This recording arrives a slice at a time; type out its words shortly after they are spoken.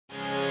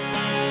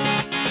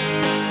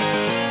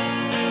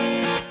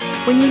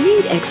When you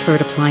need expert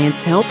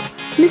appliance help,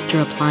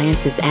 Mr.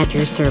 Appliance is at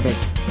your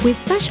service. We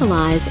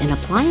specialize in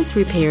appliance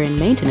repair and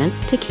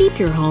maintenance to keep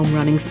your home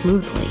running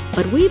smoothly.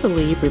 But we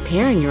believe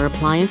repairing your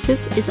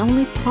appliances is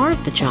only part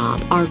of the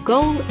job. Our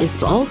goal is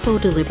to also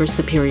deliver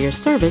superior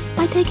service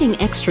by taking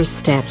extra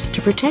steps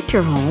to protect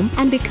your home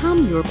and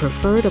become your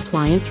preferred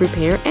appliance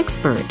repair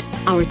expert.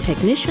 Our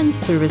technicians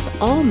service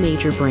all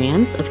major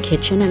brands of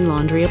kitchen and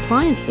laundry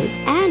appliances,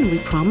 and we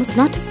promise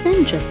not to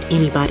send just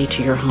anybody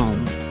to your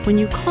home. When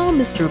you call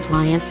Mr.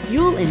 Appliance,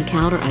 you'll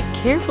encounter a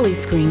carefully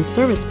screened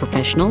service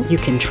professional you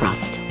can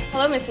trust.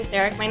 Hello, Mrs.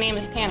 Derrick. My name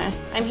is Tana.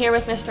 I'm here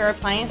with Mr.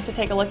 Appliance to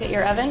take a look at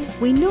your oven.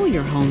 We know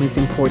your home is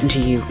important to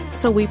you,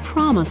 so we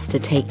promise to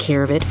take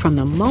care of it from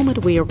the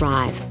moment we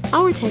arrive.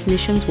 Our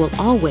technicians will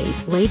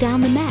always lay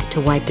down the mat to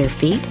wipe their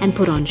feet and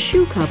put on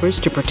shoe covers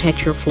to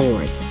protect your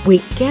floors. We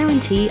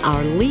guarantee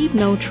our Leave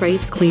No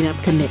Trace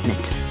cleanup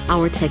commitment.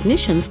 Our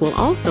technicians will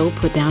also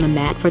put down a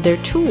mat for their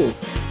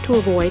tools to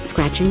avoid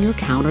scratching your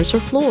counters or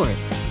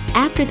floors.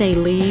 After they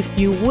leave,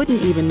 you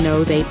wouldn't even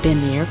know they'd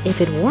been there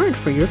if it weren't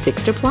for your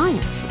fixed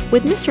appliance.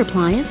 With Mr.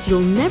 Appliance, you'll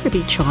never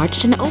be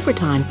charged an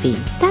overtime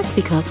fee. That's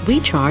because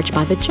we charge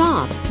by the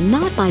job,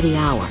 not by the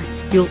hour.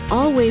 You'll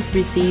always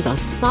receive a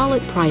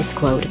solid price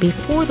quote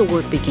before the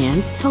work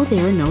begins, so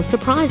there are no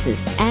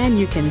surprises. And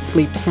you can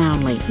sleep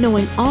soundly,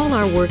 knowing all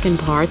our work and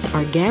parts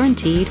are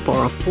guaranteed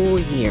for a full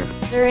year.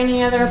 Is there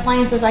any other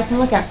appliances I can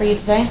look at for you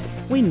today?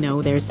 We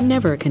know there's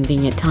never a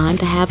convenient time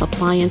to have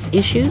appliance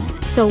issues,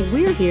 so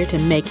we're here to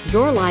make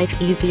your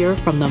life easier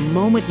from the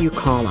moment you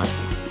call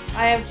us.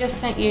 I have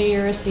just sent you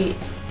your receipt.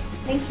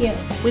 Thank you.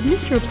 With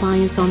Mr.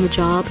 Appliance on the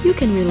job, you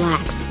can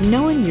relax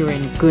knowing you're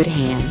in good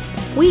hands.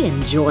 We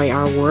enjoy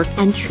our work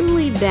and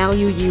truly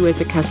value you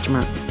as a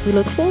customer. We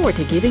look forward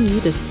to giving you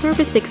the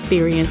service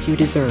experience you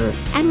deserve.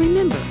 And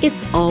remember,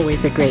 it's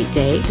always a great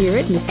day here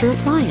at Mr.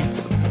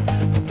 Appliance.